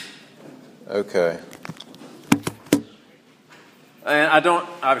Okay. And I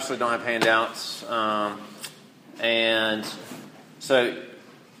obviously don't have handouts. And so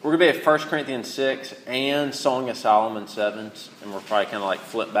we're going to be at 1 Corinthians 6 and Song of Solomon 7. And we're probably kind of like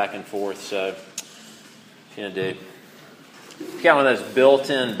flip back and forth. So if you got one of those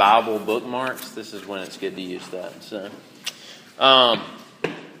built-in Bible bookmarks, this is when it's good to use that. So,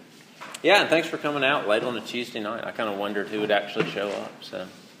 yeah, and thanks for coming out late on a Tuesday night. I kind of wondered who would actually show up. So,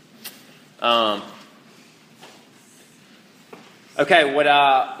 okay, what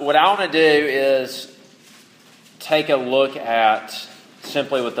I want to do is take a look at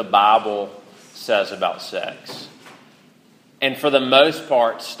simply what the Bible says about sex. And for the most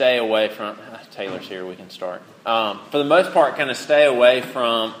part, stay away from... Taylor's here, we can start. For the most part, kind of stay away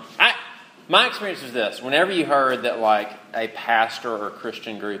from... My experience is this. Whenever you heard that like a pastor or a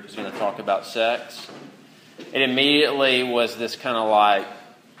Christian group is going to talk about sex, it immediately was this kind of like,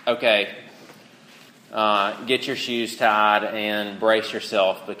 okay, get your shoes tied and brace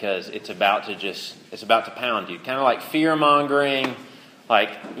yourself because it's about to pound you. Kind of like fear-mongering, like,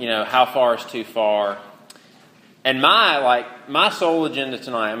 how far is too far? And my sole agenda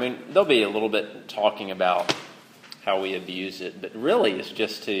tonight, there'll be a little bit talking about how we abuse it, but really it's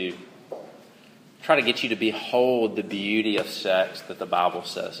just to try to get you to behold the beauty of sex that the Bible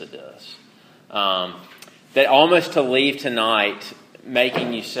says it does. That almost to leave tonight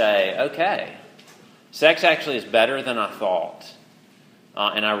making you say, okay, sex actually is better than I thought,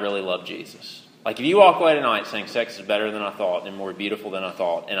 and I really love Jesus. Like if you walk away tonight saying sex is better than I thought and more beautiful than I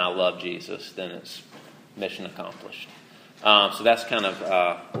thought, and I love Jesus, then it's mission accomplished. So that's kind of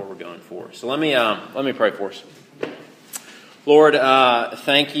what we're going for. So let me pray for us. Lord,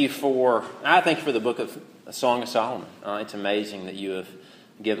 thank you for the book of Song of Solomon. It's amazing that you have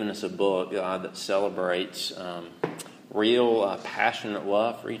given us a book that celebrates real, passionate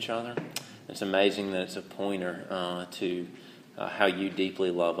love for each other. It's amazing that it's a pointer to how you deeply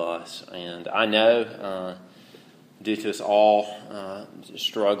love us. And I know, due to us all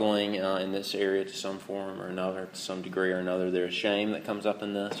struggling in this area to some form or another, to some degree or another, there's shame that comes up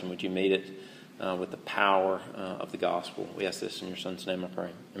in this, and would you meet it with the power of the gospel? We ask this in your Son's name, I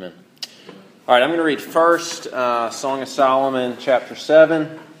pray. Amen. All right, I'm going to read first Song of Solomon, chapter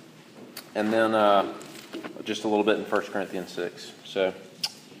 7, and then just a little bit in 1 Corinthians 6. So,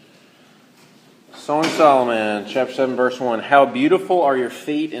 Song of Solomon, chapter 7, verse 1. How beautiful are your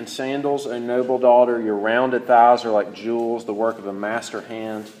feet in sandals, O noble daughter. Your rounded thighs are like jewels, the work of a master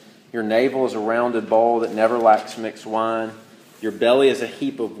hand. Your navel is a rounded bowl that never lacks mixed wine. Your belly is a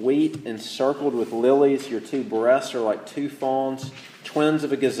heap of wheat encircled with lilies. Your two breasts are like two fawns, twins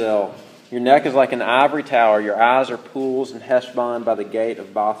of a gazelle. Your neck is like an ivory tower. Your eyes are pools in Heshbon by the gate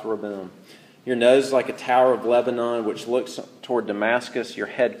of Bath Rabbim. Your nose is like a tower of Lebanon, which looks toward Damascus. Your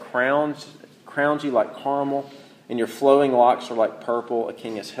head crowns you like caramel, and your flowing locks are like purple. A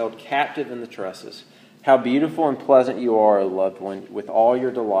king is held captive in the tresses. How beautiful and pleasant you are, O loved one, with all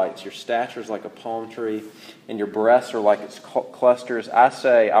your delights. Your stature is like a palm tree, and your breasts are like its clusters. I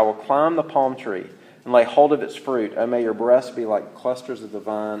say, I will climb the palm tree and lay hold of its fruit. O may your breasts be like clusters of the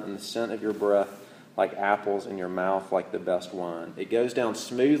vine, and the scent of your breath like apples, and your mouth like the best wine. It goes down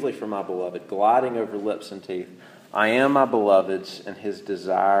smoothly for my beloved, gliding over lips and teeth. I am my beloved's, and his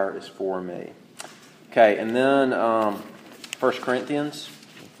desire is for me. Okay, and then 1 Corinthians,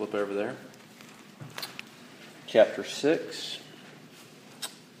 flip over there. Chapter 6,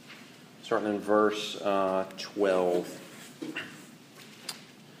 starting in verse 12.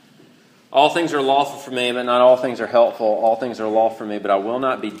 All things are lawful for me, but not all things are helpful. All things are lawful for me, but I will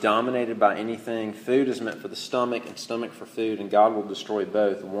not be dominated by anything. Food is meant for the stomach, and stomach for food, and God will destroy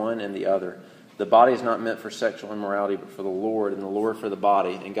both, one and the other. The body is not meant for sexual immorality, but for the Lord, and the Lord for the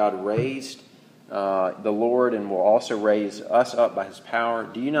body. And God raised the Lord and will also raise us up by his power.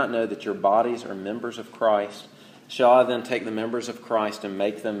 Do you not know that your bodies are members of Christ? Shall I then take the members of Christ and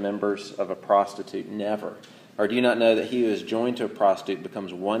make them members of a prostitute? Never. Or do you not know that he who is joined to a prostitute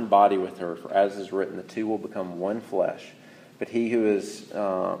becomes one body with her? For as is written, the two will become one flesh. But he who is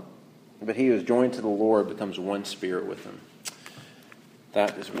joined to the Lord becomes one spirit with him.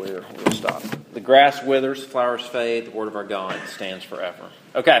 That is where we'll stop. The grass withers, flowers fade, the word of our God stands forever.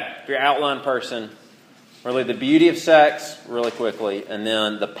 Okay, if you're an outline person, really the beauty of sex, really quickly, and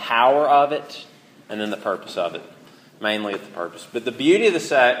then the power of it, and then the purpose of it. Mainly the purpose. But the beauty of the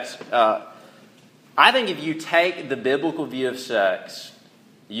sex, I think if you take the biblical view of sex,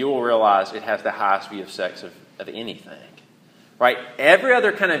 you will realize it has the highest view of sex of anything. Right? Every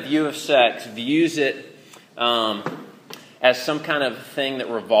other kind of view of sex views it as some kind of thing that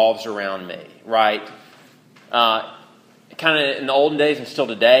revolves around me. Right? kind of in the olden days and still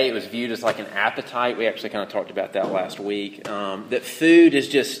today, it was viewed as like an appetite. We actually kind of talked about that last week. That food is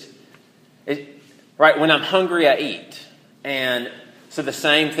just, right, when I'm hungry, I eat. And so the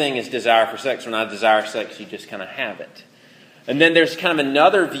same thing is desire for sex. When I desire sex, you just kind of have it. And then there's kind of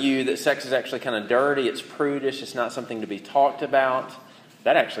another view that sex is actually kind of dirty. It's prudish. It's not something to be talked about.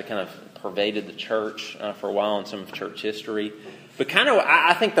 That actually kind of pervaded the church for a while in some of church history. But kind of,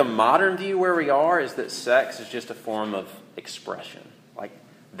 I think the modern view where we are is that sex is just a form of expression. Like,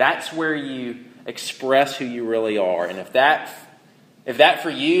 that's where you express who you really are. And if that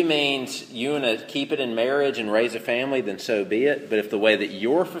for you means you want to keep it in marriage and raise a family, then so be it. But if the way that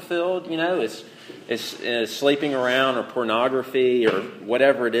you're fulfilled, is sleeping around or pornography or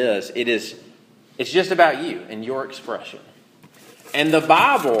whatever it is, it's just about you and your expression. And the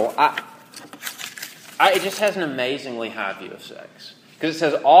Bible, it just has an amazingly high view of sex. Because it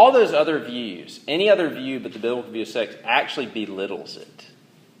says all those other views, any other view but the biblical view of sex, actually belittles it.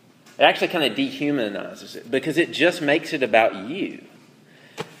 It actually kind of dehumanizes it because it just makes it about you.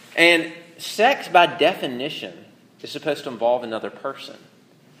 And sex, by definition, is supposed to involve another person.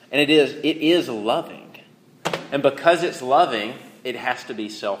 And it is loving. And because it's loving, it has to be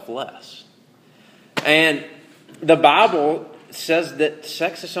selfless. And the Bible says that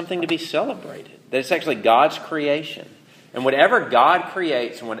sex is something to be celebrated. That it's actually God's creation. And whatever God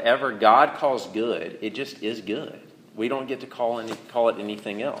creates and whatever God calls good, it just is good. We don't get to call it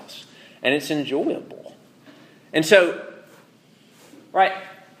anything else. And it's enjoyable. And so, right,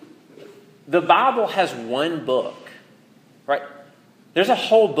 the Bible has one book, right? There's a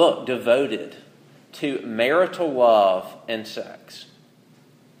whole book devoted to marital love and sex.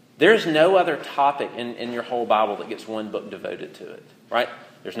 There's no other topic in your whole Bible that gets one book devoted to it, right?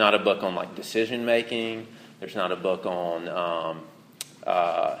 There's not a book on like decision making. There's not a book on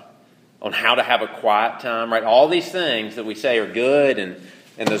how to have a quiet time, right? All these things that we say are good and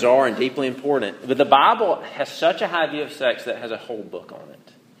those are and deeply important. But the Bible has such a high view of sex that it has a whole book on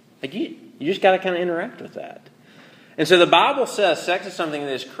it. Like you just got to kind of interact with that. And so the Bible says sex is something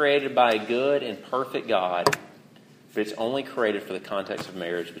that is created by a good and perfect God, but it's only created for the context of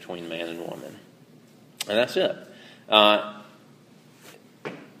marriage between man and woman. And that's it.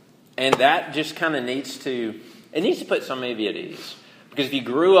 And that just kind of needs to put some of you at ease. Because if you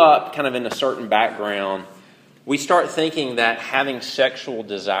grew up kind of in a certain background, we start thinking that having sexual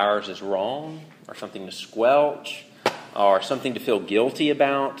desires is wrong, or something to squelch, or something to feel guilty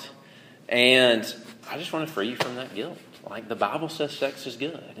about. And I just want to free you from that guilt. Like the Bible says sex is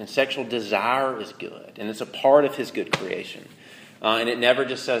good, and sexual desire is good, and it's a part of His good creation. And it never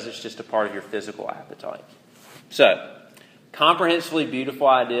just says it's just a part of your physical appetite. So, comprehensively beautiful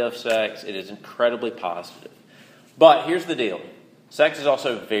idea of sex. It is incredibly positive. But here's the deal. Sex is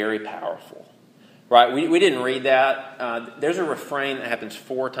also very powerful. Right? We didn't read that. There's a refrain that happens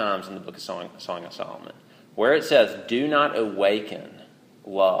 4 times in the book of Song of Solomon, where it says, "Do not awaken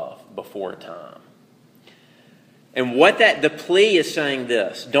love before time." And the plea is saying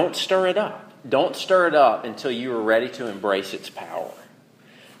this: don't stir it up. Don't stir it up until you are ready to embrace its power.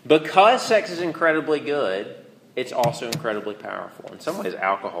 Because sex is incredibly good, it's also incredibly powerful. In some ways,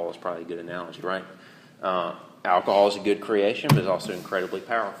 alcohol is probably a good analogy, right? Alcohol is a good creation, but it's also incredibly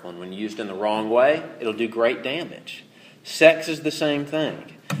powerful. And when used in the wrong way, it'll do great damage. Sex is the same thing.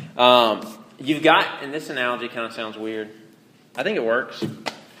 You've got, and this analogy kind of sounds weird. I think it works.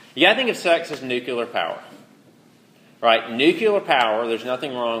 You got to think of sex as nuclear power. Right? Nuclear power, there's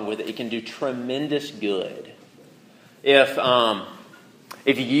nothing wrong with it. It can do tremendous good if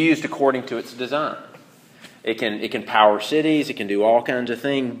used according to its design. It can power cities. It can do all kinds of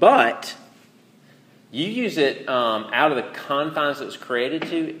things. But you use it out of the confines that it was created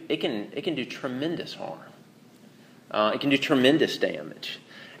to, it can do tremendous harm. It can do tremendous damage.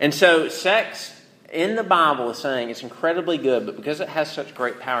 And so sex in the Bible is saying it's incredibly good, but because it has such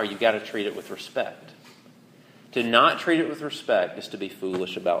great power, you've got to treat it with respect. To not treat it with respect is to be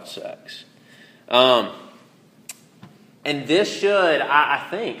foolish about sex. And this should, I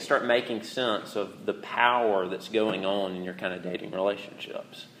think, start making sense of the power that's going on in your kind of dating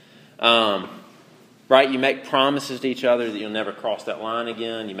relationships. Right? You make promises to each other that you'll never cross that line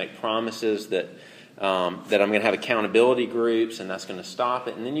again. You make promises that I'm going to have accountability groups and that's going to stop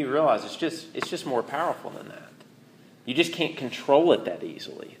it. And then you realize it's just more powerful than that. You just can't control it that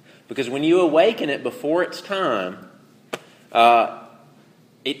easily. Because when you awaken it before it's time,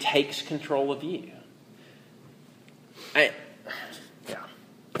 it takes control of you.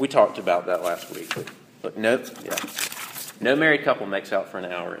 We talked about that last week. But no married couple makes out for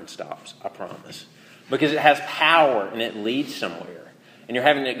an hour and stops, I promise. Because it has power and it leads somewhere. And you're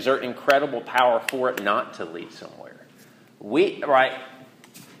having to exert incredible power for it not to lead somewhere. We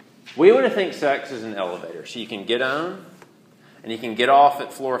want to think sex is an elevator. So you can get on and you can get off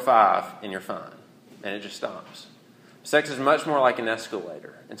at floor 5 and you're fine. And it just stops. Sex is much more like an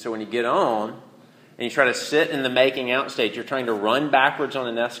escalator. And so when you get on and you try to sit in the making out stage, you're trying to run backwards on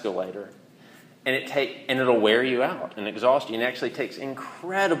an escalator. And it'll wear you out and exhaust you. And it actually takes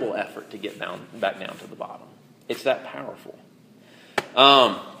incredible effort to get back down to the bottom. It's that powerful.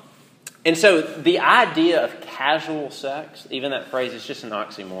 And so the idea of casual sex, even that phrase, is just an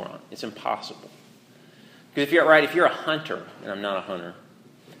oxymoron. It's impossible. Because if you're a hunter, and I'm not a hunter,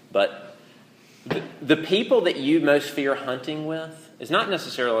 but the people that you most fear hunting with is not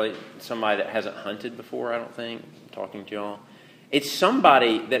necessarily somebody that hasn't hunted before, I don't think, I'm talking to y'all. It's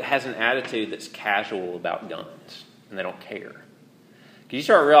somebody that has an attitude that's casual about guns, and they don't care. Because you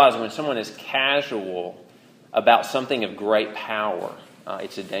start realizing when someone is casual about something of great power,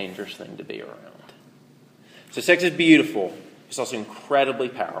 it's a dangerous thing to be around. So sex is beautiful. It's also incredibly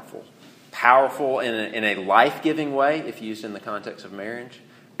powerful. Powerful in a life-giving way if used in the context of marriage.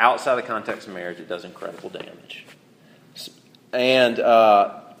 Outside the context of marriage, it does incredible damage. And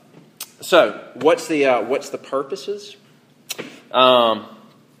so, what's the purposes?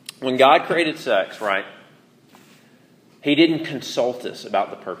 When God created sex, right, He didn't consult us about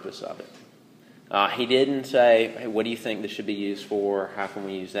the purpose of it. He didn't say, hey, what do you think this should be used for? How can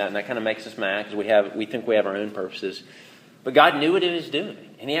we use that? And that kind of makes us mad because we think we have our own purposes. But God knew what He was doing.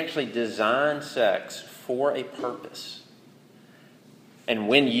 And He actually designed sex for a purpose. And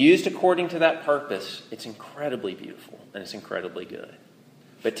when used according to that purpose, it's incredibly beautiful and it's incredibly good.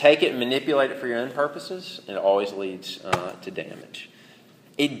 But take it and manipulate it for your own purposes, and it always leads to damage.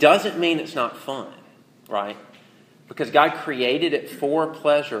 It doesn't mean it's not fun, right? Because God created it for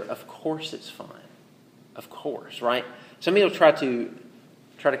pleasure. Of course it's fun. Of course, right? Some people try to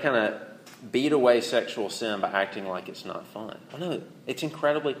kind of beat away sexual sin by acting like it's not fun. Oh, no, it's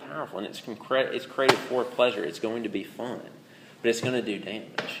incredibly powerful, and it's created for pleasure. It's going to be fun, but it's going to do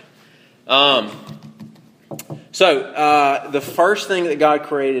damage. So the first thing that God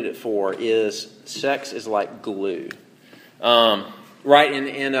created it for is sex is like glue. Right,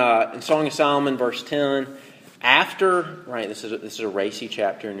 in Song of Solomon, verse 10, this is a racy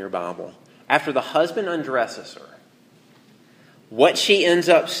chapter in your Bible. After the husband undresses her, what she ends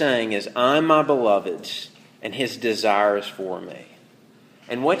up saying is, I'm my beloved's, and his desire is for me.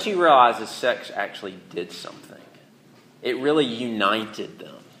 And what you realize is sex actually did something. It really united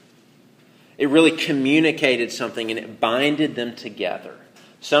them. It really communicated something, and it binded them together.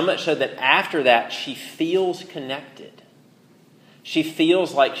 So much so that after that, she feels connected. She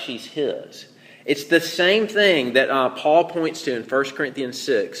feels like she's his. It's the same thing that Paul points to in 1 Corinthians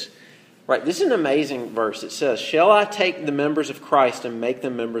 6. Right, this is an amazing verse. It says, shall I take the members of Christ and make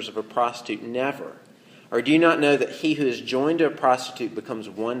them members of a prostitute? Never. Or do you not know that he who is joined to a prostitute becomes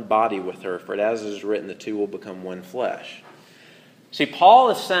one body with her? For as it is written, the two will become one flesh. See, Paul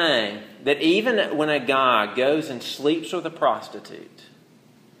is saying that even when a guy goes and sleeps with a prostitute,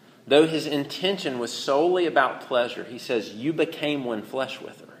 though his intention was solely about pleasure, he says, you became one flesh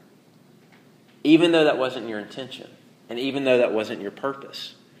with her. Even though that wasn't your intention. And even though that wasn't your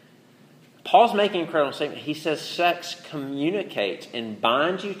purpose. Paul's making an incredible statement. He says sex communicates and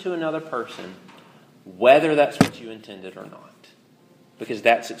binds you to another person, whether that's what you intended or not. Because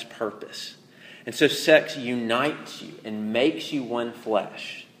that's its purpose. And so sex unites you and makes you one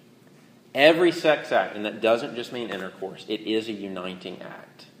flesh. Every sex act, and that doesn't just mean intercourse, it is a uniting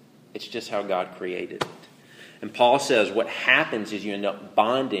act. It's just how God created it. And Paul says what happens is you end up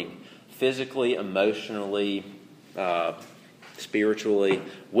bonding physically, emotionally, spiritually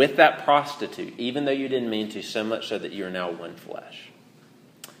with that prostitute, even though you didn't mean to, so much so that you're now one flesh.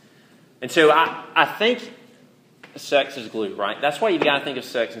 And so I think sex is glue, right? That's why you've got to think of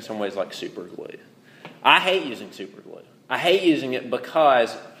sex in some ways like super glue. I hate using super glue. I hate using it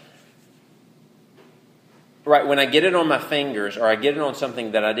because, right, when I get it on my fingers or I get it on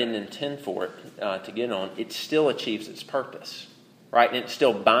something that I didn't intend for it to get on, it still achieves its purpose, right? And it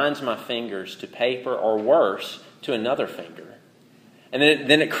still binds my fingers to paper or worse, to another finger. And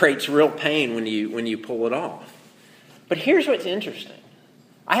then it creates real pain when you pull it off. But here's what's interesting.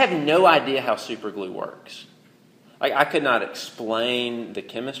 I have no idea how super glue works. I could not explain the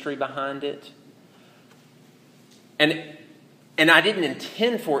chemistry behind it. And I didn't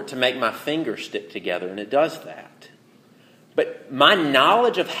intend for it to make my fingers stick together, and it does that. But my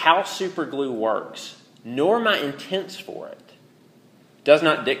knowledge of how super glue works, nor my intents for it, does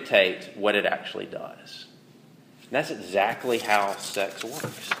not dictate what it actually does. And that's exactly how sex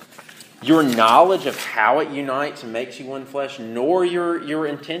works. Your knowledge of how it unites and makes you one flesh, nor your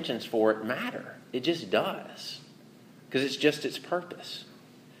intentions for it matter. It just does. because it's just its purpose.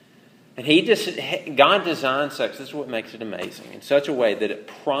 And God designed sex, this is what makes it amazing, in such a way that it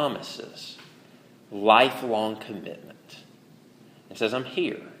promises lifelong commitment. It says, I'm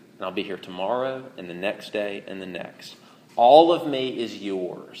here, and I'll be here tomorrow, and the next day, and the next. All of me is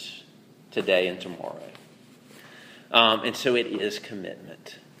yours today and tomorrow. And so it is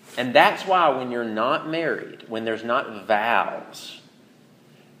commitment. And that's why when you're not married, when there's not vows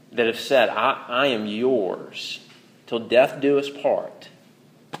that have said, I am yours till death do us part,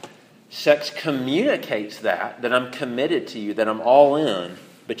 sex communicates that I'm committed to you, that I'm all in,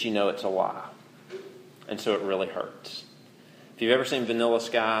 but you know it's a lie. And so it really hurts. If you've ever seen Vanilla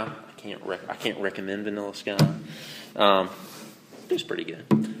Sky, I can't recommend Vanilla Sky. It was pretty good.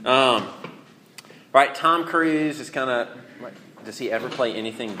 Right, Tom Cruise is kind of, does he ever play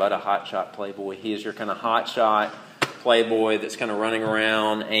anything but a hotshot playboy? He is your kind of hotshot playboy that's kind of running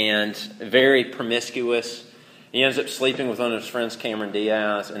around and very promiscuous. He ends up sleeping with one of his friends, Cameron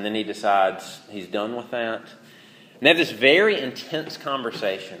Diaz, and then he decides he's done with that. And they have this very intense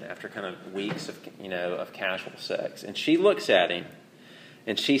conversation after kind of weeks of casual sex. And she looks at him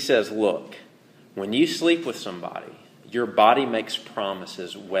and she says, look, when you sleep with somebody, your body makes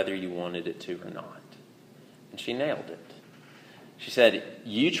promises whether you wanted it to or not. And she nailed it. She said,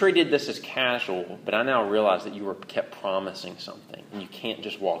 you treated this as casual, but I now realize that you kept promising something, and you can't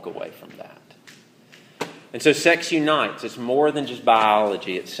just walk away from that. And so sex unites. It's more than just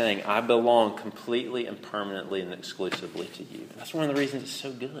biology. It's saying, I belong completely and permanently and exclusively to you. And that's one of the reasons it's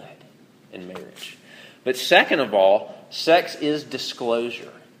so good in marriage. But second of all, sex is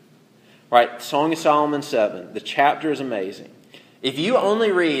disclosure. Right? Song of Solomon 7. The chapter is amazing. If you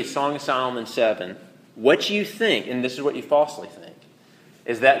only read Song of Solomon 7, what you think, and this is what you falsely think,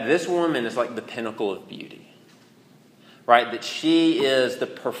 is that this woman is like the pinnacle of beauty. Right? That she is the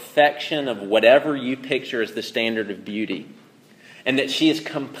perfection of whatever you picture as the standard of beauty. And that she is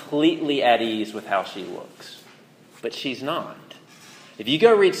completely at ease with how she looks. But she's not. If you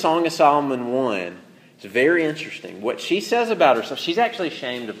go read Song of Solomon 1, it's very interesting. What she says about herself, she's actually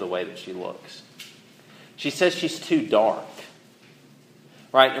ashamed of the way that she looks. She says she's too dark.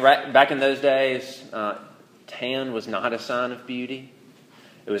 Right? Back in those days, tan was not a sign of beauty.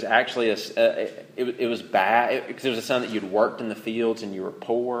 It was actually it was bad because it was a sign that you'd worked in the fields and you were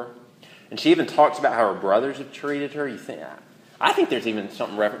poor. And she even talks about how her brothers have treated her. I think there's even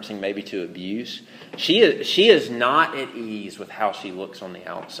something referencing maybe to abuse. She is not at ease with how she looks on the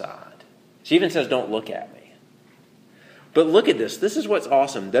outside. She even says, "Don't look at me." But look at this. This is what's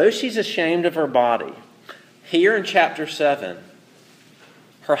awesome. Though she's ashamed of her body, here in chapter 7,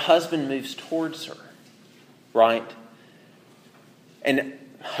 her husband moves towards her, right? And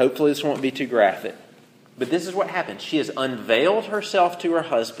hopefully this won't be too graphic. But this is what happens. She has unveiled herself to her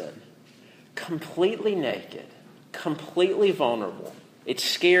husband, completely naked, completely vulnerable. It's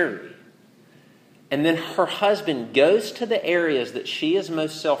scary. And then her husband goes to the areas that she is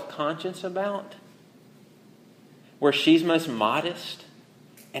most self-conscious about, where she's most modest,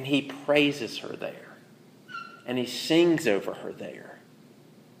 and he praises her there. And he sings over her there.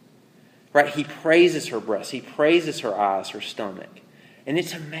 Right? He praises her breasts. He praises her eyes, her stomach. And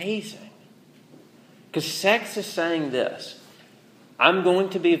it's amazing. Because sex is saying this. I'm going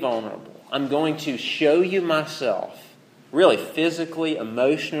to be vulnerable. I'm going to show you myself. Really, physically,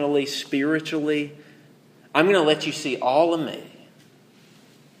 emotionally, spiritually. I'm going to let you see all of me.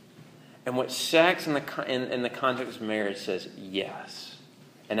 And what sex in the context of marriage says, yes.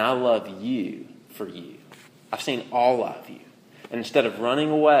 And I love you for you. I've seen all of you. And instead of running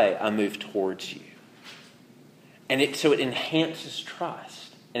away, I move towards you. And so it enhances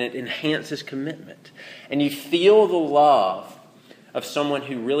trust. And it enhances commitment. And you feel the love of someone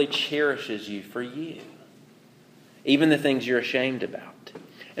who really cherishes you for you. Even the things you're ashamed about.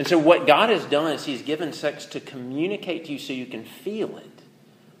 And so what God has done is He's given sex to communicate to you so you can feel it.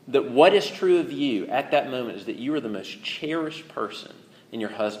 That what is true of you at that moment is that you are the most cherished person in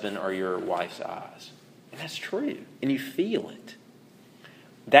your husband or your wife's eyes. And that's true. And you feel it.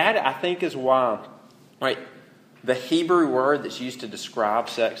 That, I think, is why, right, the Hebrew word that's used to describe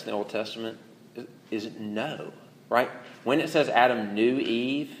sex in the Old Testament is know, right? When it says Adam knew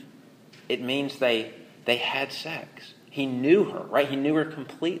Eve, it means they had sex. He knew her, right? He knew her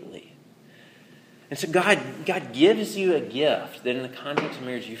completely. And so God gives you a gift that in the context of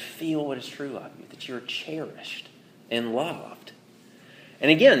marriage you feel what is true of you, that you're cherished and loved. And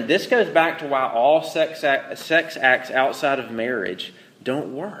again, this goes back to why all sex acts outside of marriage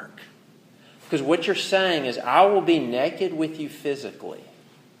don't work. Because what you're saying is, I will be naked with you physically,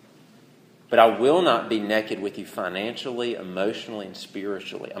 but I will not be naked with you financially, emotionally, and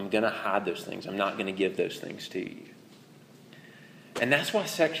spiritually. I'm going to hide those things. I'm not going to give those things to you. And that's why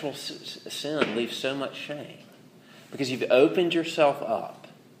sexual sin leaves so much shame. Because you've opened yourself up.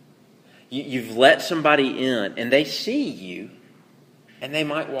 You've let somebody in, and they see you, and they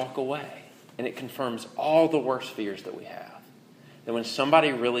might walk away. And it confirms all the worst fears that we have. That when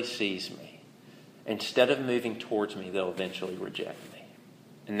somebody really sees me, instead of moving towards me, they'll eventually reject me.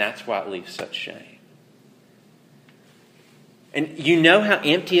 And that's why it leaves such shame. And you know how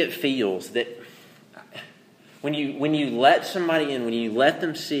empty it feels that when you let somebody in, when you let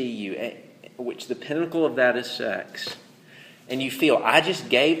them see you, which the pinnacle of that is sex, and you feel, I just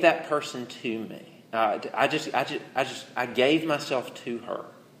gave that person to me. I gave myself to her.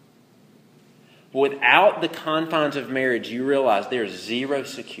 Without the confines of marriage, you realize there's zero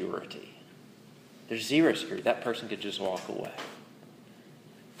security. There's zero security. That person could just walk away.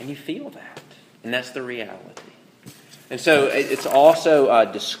 And you feel that. And that's the reality. And so it's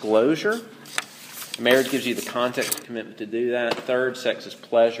also disclosure. Marriage gives you the context of commitment to do that. Third, sex is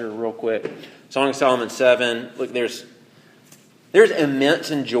pleasure, real quick. Song of Solomon 7. Look, there's immense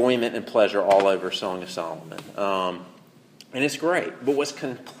enjoyment and pleasure all over Song of Solomon. And it's great. But what's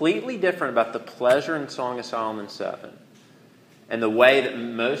completely different about the pleasure in Song of Solomon 7 and the way that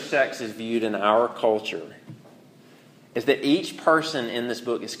most sex is viewed in our culture is that each person in this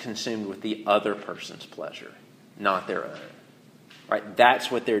book is consumed with the other person's pleasure, not their own. Right? That's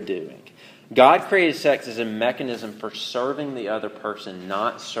what they're doing. God created sex as a mechanism for serving the other person,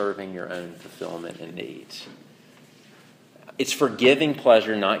 not serving your own fulfillment and needs. It's for giving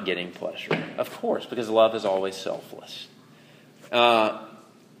pleasure, not getting pleasure. Of course, because love is always selfless.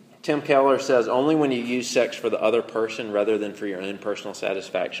 Tim Keller says, only when you use sex for the other person rather than for your own personal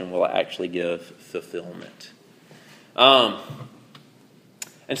satisfaction will it actually give fulfillment. And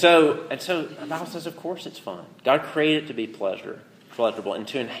so the Bible says, of course it's fun. God created it to be pleasurable, and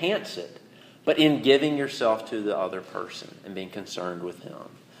to enhance it, but in giving yourself to the other person and being concerned with him.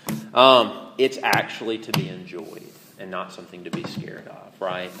 It's actually to be enjoyed and not something to be scared of,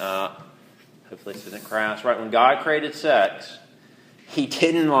 right? Hopefully this isn't crass, right? When God created sex, He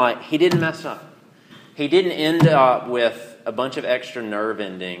didn't mess up. He didn't end up with a bunch of extra nerve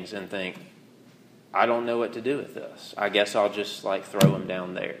endings and think, I don't know what to do with this. I guess I'll just throw him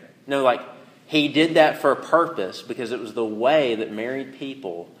down there. No, He did that for a purpose because it was the way that married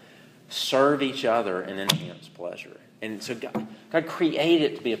people serve each other and enhance pleasure. And so God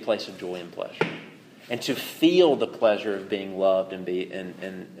created it to be a place of joy and pleasure, and to feel the pleasure of being loved and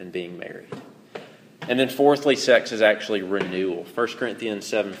being married. And then fourthly, sex is actually renewal. 1 Corinthians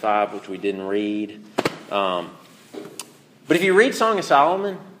 7:5, which we didn't read. But if you read Song of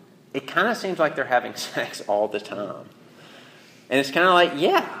Solomon, it kind of seems like they're having sex all the time. And it's kind of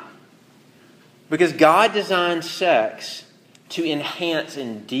yeah. Because God designed sex to enhance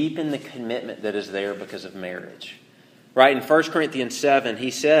and deepen the commitment that is there because of marriage. Right? In 1 Corinthians 7,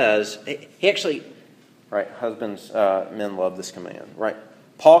 he says, husbands, men love this command, right?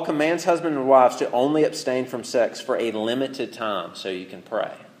 Paul commands husbands and wives to only abstain from sex for a limited time so you can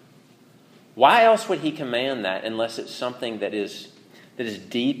pray. Why else would he command that unless it's something that is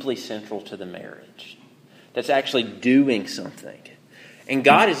deeply central to the marriage? That's actually doing something. And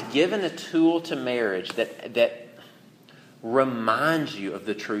God has given a tool to marriage that reminds you of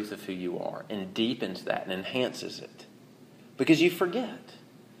the truth of who you are and deepens that and enhances it. Because you forget.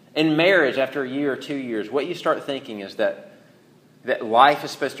 In marriage, after a year or 2 years, what you start thinking is that life is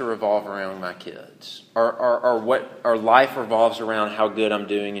supposed to revolve around my kids. Or life revolves around how good I'm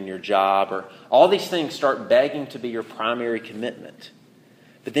doing in your job. Or all these things start begging to be your primary commitment.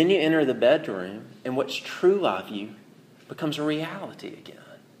 But then you enter the bedroom, and what's true of you becomes a reality again.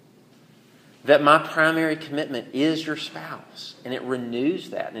 That my primary commitment is your spouse. And it renews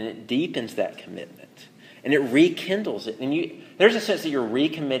that, and it deepens that commitment. And it rekindles it. And there's a sense that you're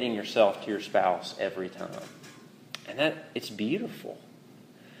recommitting yourself to your spouse every time. And it's beautiful.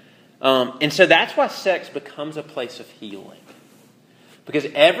 And so that's why sex becomes a place of healing. Because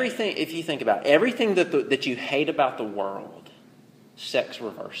everything, if you think about it, everything that you hate about the world, sex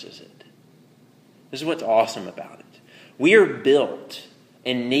reverses it. This is what's awesome about it. We are built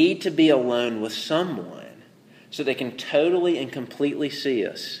and need to be alone with someone so they can totally and completely see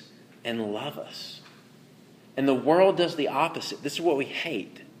us and love us. And the world does the opposite. This is what we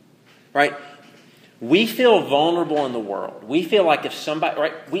hate. Right? We feel vulnerable in the world. We feel like if somebody,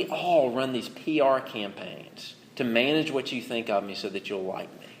 right? We all run these PR campaigns to manage what you think of me so that you'll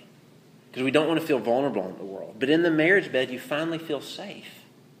like me. Because we don't want to feel vulnerable in the world. But in the marriage bed, you finally feel safe.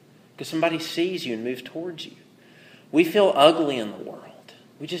 Because somebody sees you and moves towards you. We feel ugly in the world.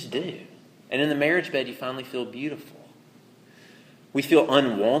 We just do. And in the marriage bed, you finally feel beautiful. We feel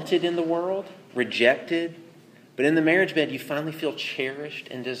unwanted in the world, rejected, But in the marriage bed, you finally feel cherished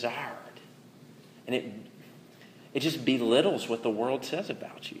and desired. And it just belittles what the world says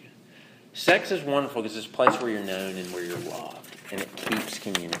about you. Sex is wonderful because it's a place where you're known and where you're loved. And it keeps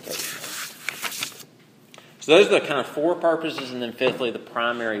communication. So those are the kind of four purposes. And then fifthly, the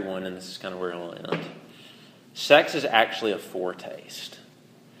primary one, and this is kind of where we'll end. Sex is actually a foretaste.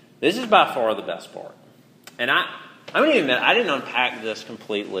 This is by far the best part. And I don't even admit, I didn't unpack this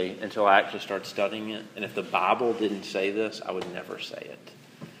completely until I actually started studying it. And if the Bible didn't say this, I would never say it.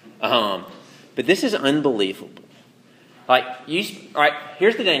 But this is unbelievable. Like, here's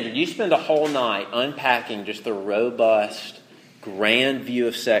the danger. You spend a whole night unpacking just the robust, grand view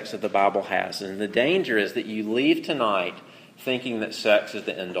of sex that the Bible has. And the danger is that you leave tonight thinking that sex is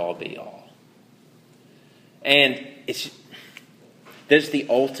the end-all, be-all. And that's the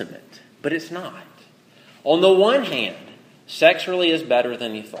ultimate. But it's not. On the one hand, sex really is better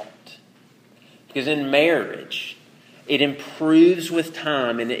than you thought. Because in marriage, it improves with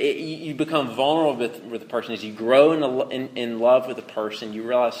time, and you become vulnerable with a person. As you grow in love with a person, you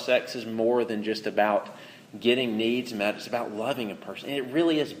realize sex is more than just about getting needs met. It's about loving a person. And it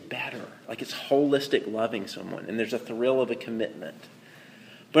really is better. Like, it's holistic loving someone, and there's a thrill of a commitment.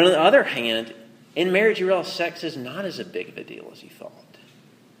 But on the other hand, in marriage, you realize sex is not as big of a deal as you thought.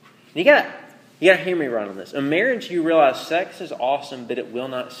 You got to hear me right on this. In marriage, you realize sex is awesome, but it will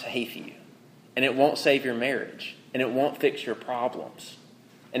not save you. And it won't save your marriage. And it won't fix your problems.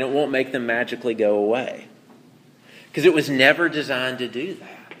 And it won't make them magically go away. Because it was never designed to do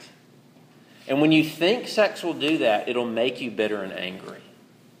that. And when you think sex will do that, it'll make you bitter and angry.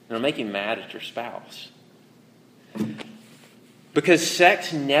 It'll make you mad at your spouse. Because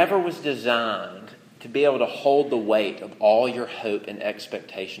sex never was designed to be able to hold the weight of all your hope and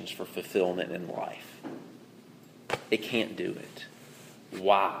expectations for fulfillment in life. It can't do it.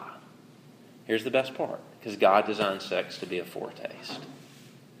 Why? Here's the best part. Because God designed sex to be a foretaste.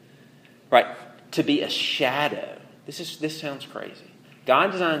 Right? To be a shadow. This sounds crazy.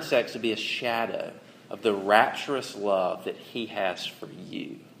 God designed sex to be a shadow of the rapturous love that He has for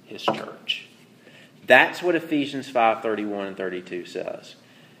you, His church. That's what Ephesians 5:31 and 32 says.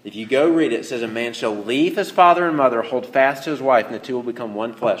 If you go read it, it says, a man shall leave his father and mother, hold fast to his wife, and the two will become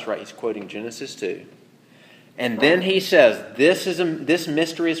one flesh. Right? He's quoting Genesis 2. And then he says, this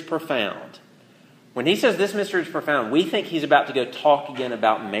mystery is profound. When he says this mystery is profound, we think he's about to go talk again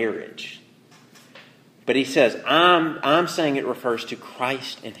about marriage. But he says, I'm saying it refers to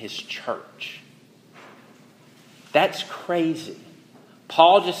Christ and His church. That's crazy.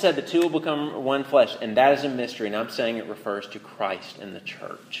 Paul just said the two will become one flesh, and that is a mystery, and I'm saying it refers to Christ and the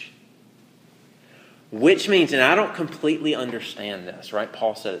church. Which means, and I don't completely understand this, right?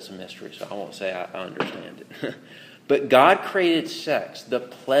 Paul said it's a mystery, so I won't say I understand it. But God created sex, the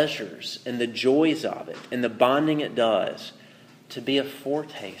pleasures and the joys of it, and the bonding it does, to be a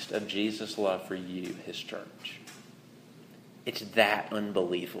foretaste of Jesus' love for you, His church. It's that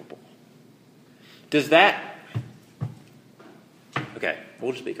unbelievable. Does that... Okay,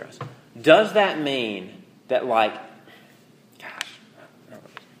 we'll just be gross. Does that mean that,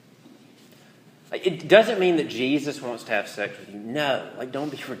 it doesn't mean that Jesus wants to have sex with you. No,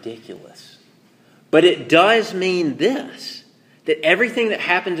 don't be ridiculous. But it does mean this, that everything that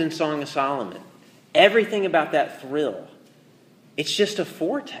happens in Song of Solomon, everything about that thrill, it's just a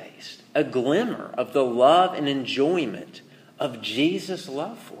foretaste, a glimmer of the love and enjoyment of Jesus'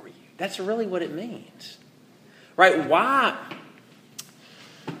 love for you. That's really what it means. Right? Why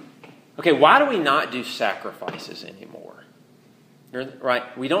do we not do sacrifices anymore?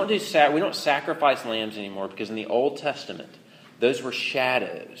 Right? We don't sacrifice lambs anymore because in the Old Testament, those were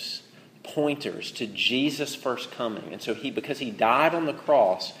shadows, pointers to Jesus' first coming. And so because He died on the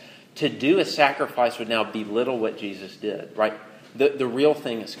cross, to do a sacrifice would now belittle what Jesus did. Right? The real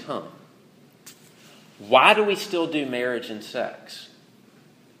thing has come. Why do we still do marriage and sex?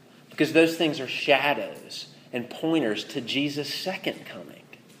 Because those things are shadows and pointers to Jesus' second coming.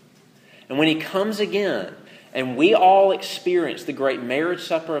 And when He comes again, and we all experience the great marriage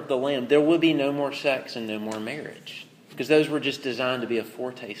supper of the Lamb, there will be no more sex and no more marriage. Because those were just designed to be a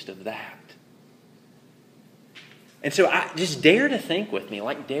foretaste of that. And so I just dare to think with me,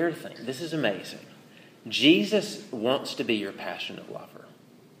 dare to think. This is amazing. Jesus wants to be your passionate lover.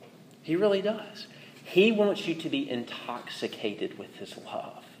 He really does. He wants you to be intoxicated with His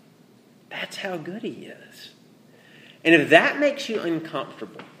love. That's how good He is. And if that makes you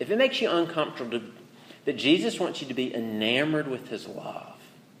uncomfortable, if it makes you uncomfortable that Jesus wants you to be enamored with His love,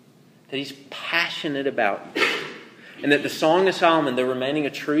 that He's passionate about you, and that the Song of Solomon, though remaining a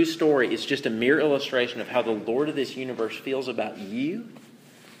true story, is just a mere illustration of how the Lord of this universe feels about you,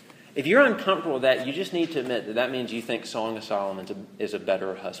 If you're uncomfortable with that, you just need to admit that that means you think Song of Solomon is a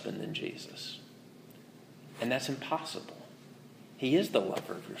better husband than Jesus. And that's impossible. He is the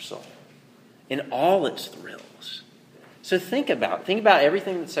lover of your soul in all its thrills. So think about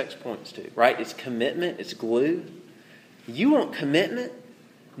everything that sex points to, right? It's commitment, it's glue. You want commitment?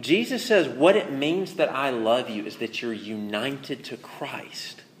 Jesus says what it means that I love you is that you're united to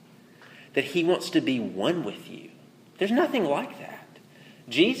Christ. That He wants to be one with you. There's nothing like that.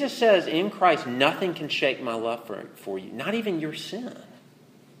 Jesus says in Christ, nothing can shake my love for you, not even your sin.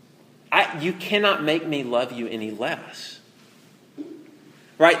 You cannot make me love you any less.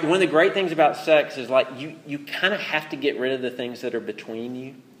 Right? One of the great things about sex is like you kind of have to get rid of the things that are between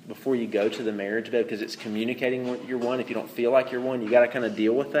you before you go to the marriage bed, because it's communicating what you're one. If you don't feel like you're one, you got to kind of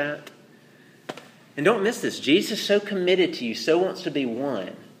deal with that. And don't miss this. Jesus is so committed to you, so wants to be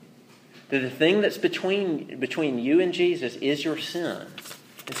one, that the thing that's between you and Jesus is your sin.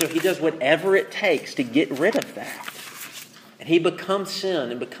 And so He does whatever it takes to get rid of that. And He becomes sin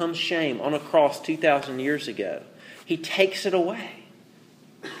and becomes shame on a cross 2,000 years ago. He takes it away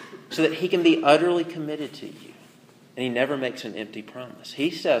so that He can be utterly committed to you. And He never makes an empty promise. He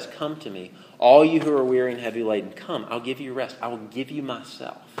says, come to me, all you who are weary and heavy laden. Come, I'll give you rest. I will give you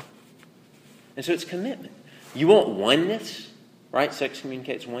myself. And so it's commitment. You want oneness, right? Sex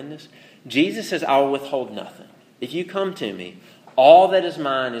communicates oneness. Jesus says, I will withhold nothing. If you come to me, all that is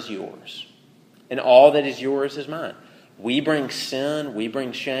mine is yours. And all that is yours is mine. We bring sin, we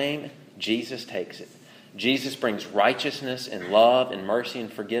bring shame. Jesus takes it. Jesus brings righteousness and love and mercy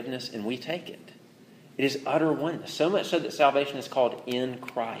and forgiveness, and we take it. It is utter oneness. So much so that salvation is called in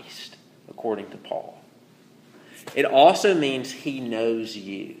Christ, according to Paul. It also means He knows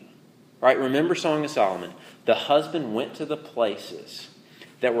you. Right? Remember Song of Solomon. The husband went to the places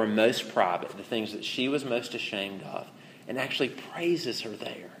that were most private, the things that she was most ashamed of, and actually praises her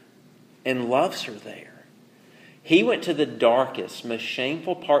there and loves her there. He went to the darkest, most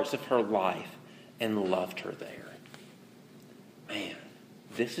shameful parts of her life and loved her there. Man,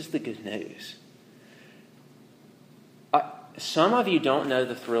 this is the good news. Some of you don't know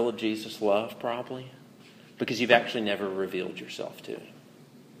the thrill of Jesus' love, probably, because you've actually never revealed yourself to Him.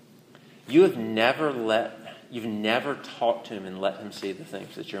 You've never talked to Him and let Him see the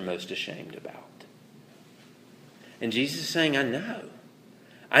things that you're most ashamed about. And Jesus is saying, I know.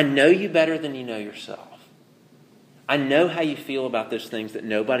 I know you better than you know yourself. I know how you feel about those things that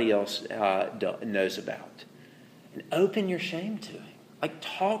nobody else knows about. And open your shame to Him. Like,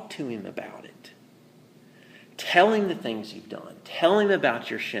 talk to Him about it. Tell Him the things you've done. Tell Him about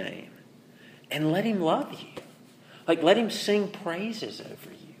your shame. And let Him love you. Like, let Him sing praises over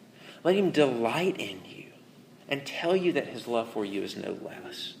you. Let Him delight in you. And tell you that His love for you is no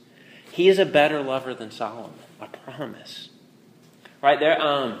less. He is a better lover than Solomon. I promise. Right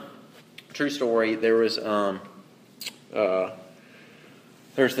there, true story. There was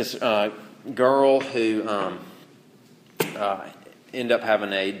there's this girl who ended up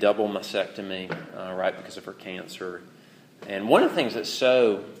having a double mastectomy, right, because of her cancer. And one of the things that's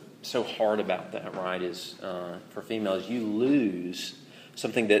so hard about that, right, is for females, you lose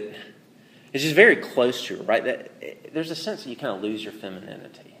something that is just very close to her, right? That there's a sense that you kind of lose your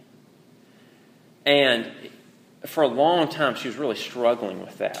femininity. And for a long time, she was really struggling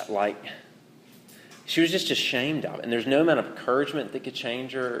with that. Like, she was just ashamed of it. And there's no amount of encouragement that could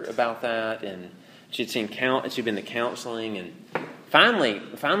change her about that. And she'd been to counseling. And finally,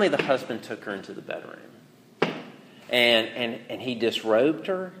 the husband took her into the bedroom. And he disrobed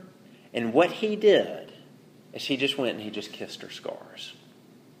her. And what he did is he just went and he just kissed her scars.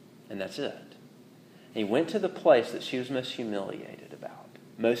 And that's it. He went to the place that she was most humiliated about,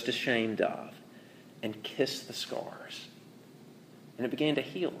 most ashamed of, and kissed the scars. And it began to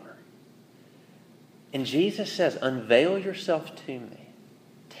heal her. And Jesus says, unveil yourself to me.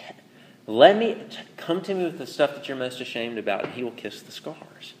 Let me come to me with the stuff that you're most ashamed about, and He will kiss the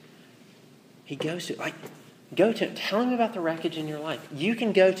scars. He goes to, go to Him. Tell Him about the wreckage in your life. You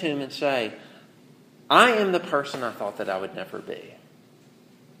can go to Him and say, I am the person I thought that I would never be.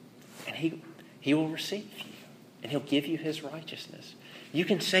 And He will receive you. And He'll give you His righteousness. You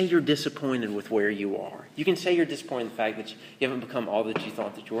can say you're disappointed with where you are. You can say you're disappointed in the fact that you haven't become all that you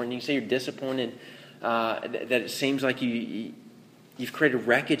thought that you were. And you can say you're disappointed that it seems like you've created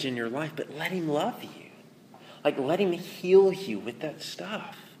wreckage in your life. But let Him love you. Like, let Him heal you with that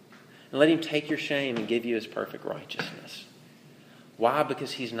stuff. And let Him take your shame and give you His perfect righteousness. Why?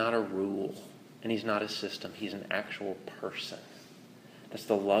 Because He's not a rule. And He's not a system. He's an actual person. That's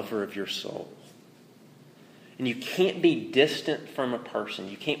the lover of your soul. And you can't be distant from a person.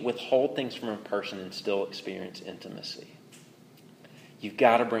 You can't withhold things from a person and still experience intimacy. You've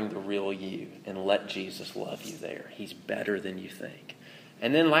got to bring the real you and let Jesus love you there. He's better than you think.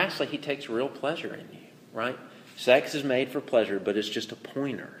 And then lastly, he takes real pleasure in you, right? Sex is made for pleasure, but it's just a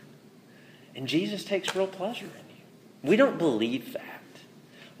pointer. And Jesus takes real pleasure in you. We don't believe that.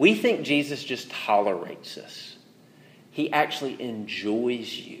 We think Jesus just tolerates us. He actually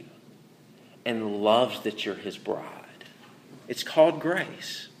enjoys you and loves that you're his bride. It's called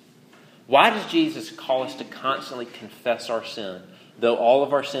grace. Why does Jesus call us to constantly confess our sin, though all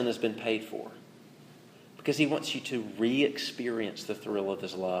of our sin has been paid for? Because he wants you to re-experience the thrill of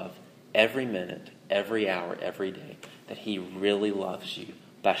his love every minute, every hour, every day, that he really loves you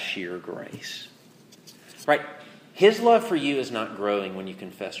by sheer grace. Right? His love for you is not growing when you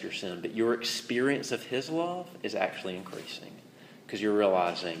confess your sin, but your experience of his love is actually increasing because you're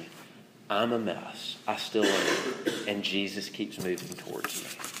realizing, I'm a mess. I still am. And Jesus keeps moving towards me.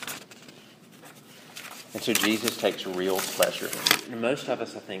 And so Jesus takes real pleasure in it. And most of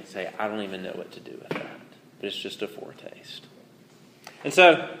us, I think, say, I don't even know what to do with that. But it's just a foretaste. And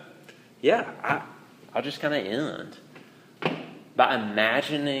so, I'll just kind of end by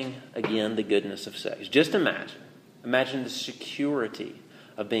imagining, again, the goodness of sex. Just imagine. Imagine the security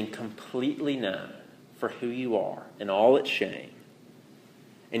of being completely known for who you are and all its shame,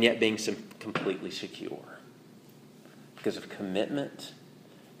 and yet being completely secure because of commitment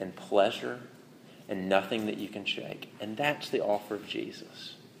and pleasure and nothing that you can shake. And that's the offer of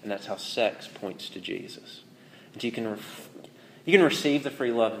Jesus. And that's how sex points to Jesus. And you can receive the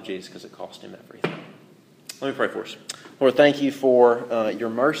free love of Jesus because it cost him everything. Let me pray for us. Lord, thank you for your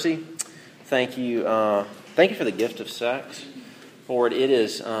mercy. Thank you for the gift of sex. Lord, it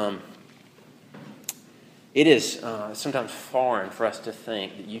is sometimes foreign for us to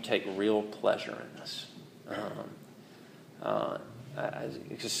think that you take real pleasure in this.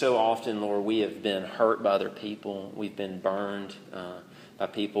 Because so often, Lord, we have been hurt by other people. We've been burned by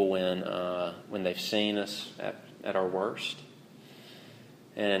people when they've seen us at our worst.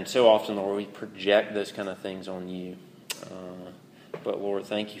 And so often, Lord, we project those kind of things on you. But Lord,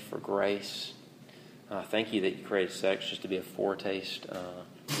 thank you for grace. Thank you that you created sex just to be a foretaste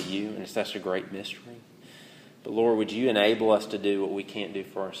to you, and it's such a great mystery. But Lord, would you enable us to do what we can't do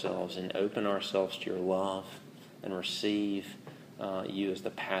for ourselves and open ourselves to your love and receive you as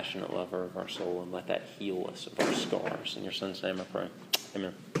the passionate lover of our soul, and let that heal us of our scars. In your Son's name I pray.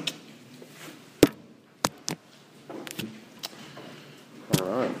 Amen. All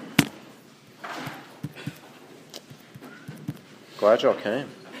right. Glad y'all came.